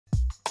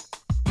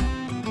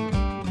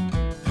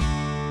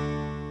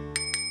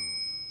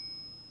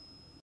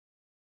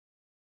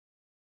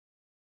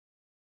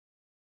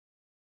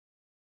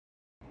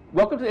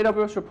Welcome to the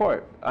AWS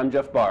Report. I'm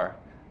Jeff Barr.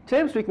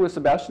 Today I'm speaking with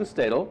Sebastian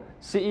Stadil,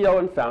 CEO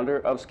and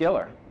founder of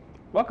Scalr.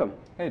 Welcome.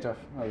 Hey Jeff,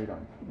 how are you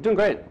going? Doing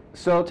great.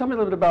 So tell me a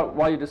little bit about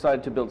why you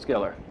decided to build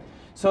Scalr.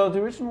 So the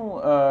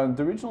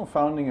original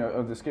founding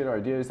of the Scalr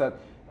idea is that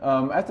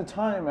at the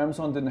time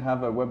Amazon didn't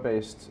have a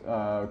web-based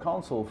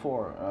console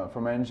for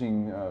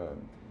managing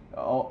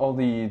all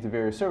the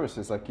various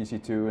services like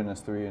EC2 and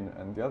S3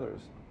 and the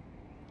others.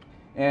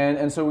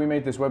 And so we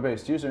made this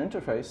web-based user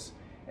interface,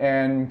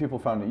 and people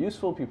found it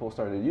useful, people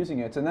started using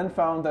it, and then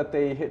found that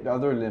they hit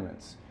other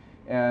limits.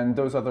 And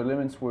those other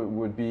limits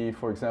would be,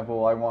 for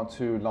example, I want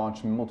to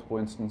launch multiple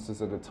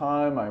instances at a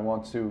time, I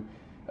want to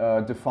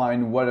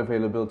define what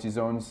availability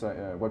zones,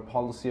 what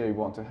policy I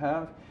want to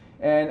have.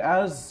 And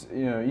as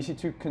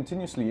EC2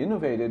 continuously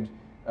innovated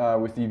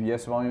with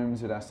EBS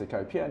volumes, elastic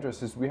IP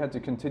addresses, we had to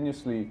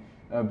continuously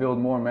build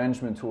more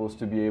management tools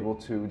to be able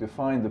to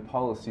define the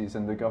policies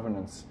and the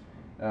governance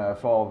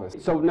for all of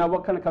this. So now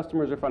what kind of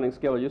customers are finding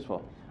Scalr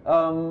useful?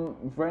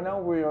 Right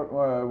now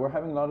we're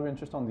having a lot of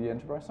interest on the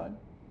enterprise side.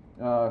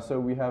 So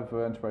we have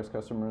enterprise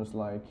customers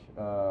like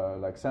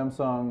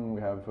Samsung, we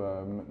have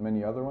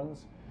many other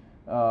ones.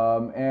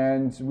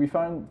 And we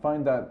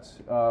find that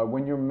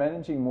when you're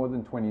managing more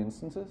than 20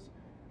 instances,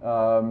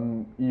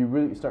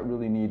 you start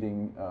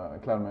needing a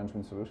cloud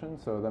management solution,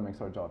 so that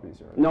makes our job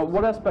easier. Now,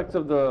 what aspects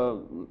of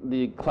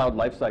the cloud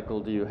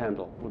lifecycle do you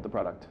handle with the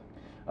product?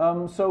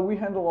 So we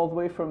handle all the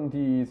way from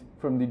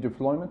the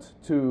deployment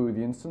to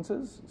the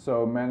instances.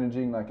 So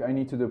managing, like, I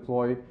need to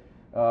deploy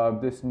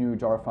this new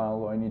jar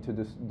file, or I need to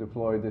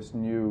deploy this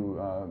new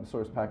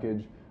source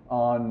package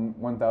on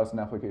 1,000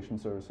 application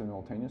servers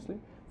simultaneously.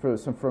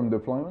 From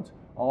deployment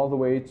all the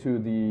way to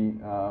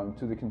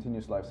the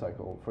continuous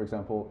lifecycle. For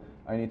example,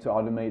 I need to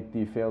automate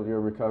the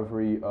failure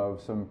recovery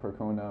of some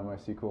Percona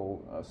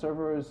MySQL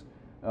servers.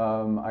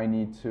 I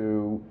need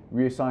to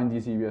reassign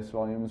these EBS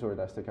volumes or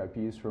elastic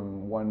IPs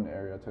from one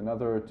area to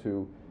another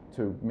to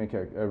make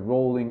a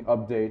rolling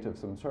update of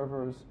some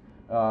servers.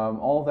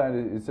 All that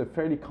is a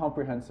fairly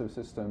comprehensive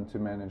system to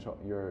manage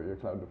your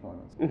cloud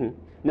deployments. Mm-hmm.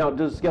 Now,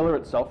 does Scalr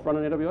itself run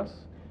on AWS?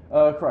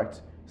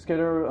 Correct.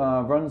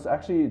 Scalr runs,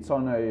 actually it's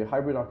on a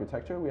hybrid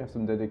architecture. We have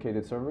some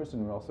dedicated servers,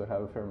 and we also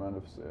have a fair amount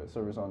of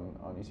servers on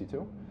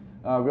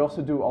EC2. We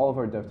also do all of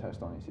our dev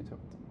tests on EC2.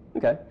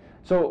 Okay.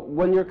 So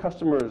when your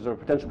customers or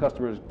potential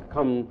customers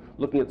come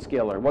looking at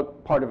Scalr,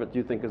 what part of it do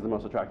you think is the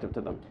most attractive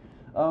to them?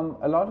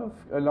 A lot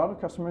of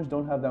customers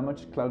don't have that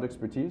much cloud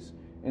expertise,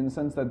 in the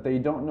sense that they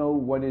don't know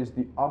what is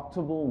the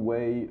optimal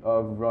way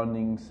of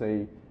running,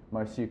 say,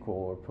 MySQL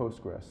or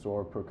Postgres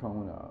or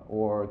Percona,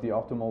 or the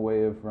optimal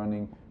way of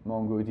running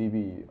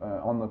MongoDB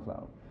on the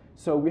cloud.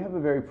 So we have a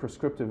very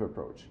prescriptive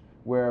approach,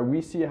 where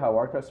we see how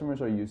our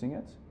customers are using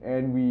it,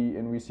 and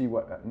we see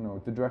what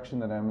the direction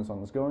that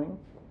Amazon is going,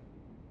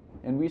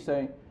 and we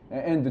say,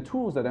 and the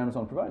tools that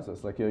Amazon provides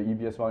us, like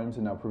EBS volumes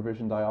and now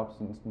provisioned IOPS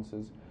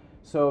instances.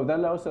 So that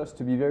allows us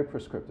to be very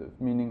prescriptive,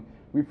 meaning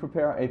we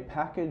prepare a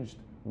packaged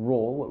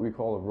role, what we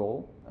call a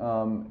role.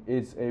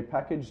 It's a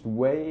packaged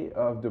way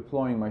of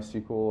deploying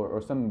MySQL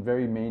or some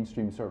very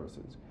mainstream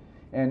services.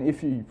 And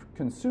if you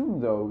consume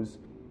those,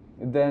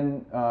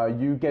 then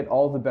you get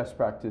all the best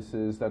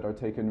practices that are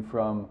taken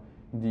from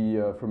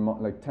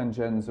like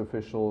 10gen's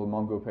official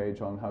Mongo page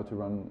on how to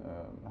run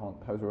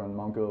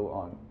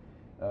Mongo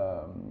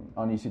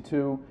on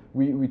EC2.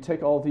 We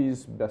take all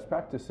these best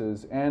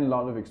practices and a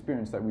lot of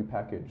experience that we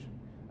package.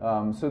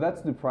 So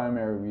that's the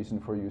primary reason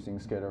for using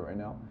Scalr right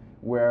now,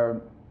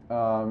 where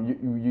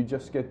you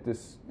just get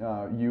this,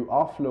 you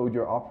offload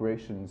your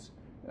operations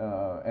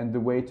and the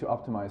way to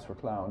optimize for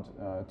cloud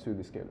to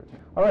the Scalr team.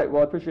 All right,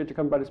 well, I appreciate you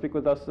coming by to speak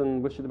with us,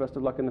 and wish you the best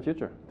of luck in the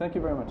future. Thank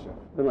you very much, Jeff.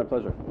 It's been my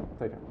pleasure.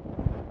 Take care.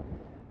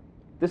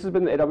 This has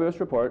been the AWS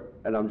Report,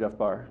 and I'm Jeff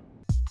Barr.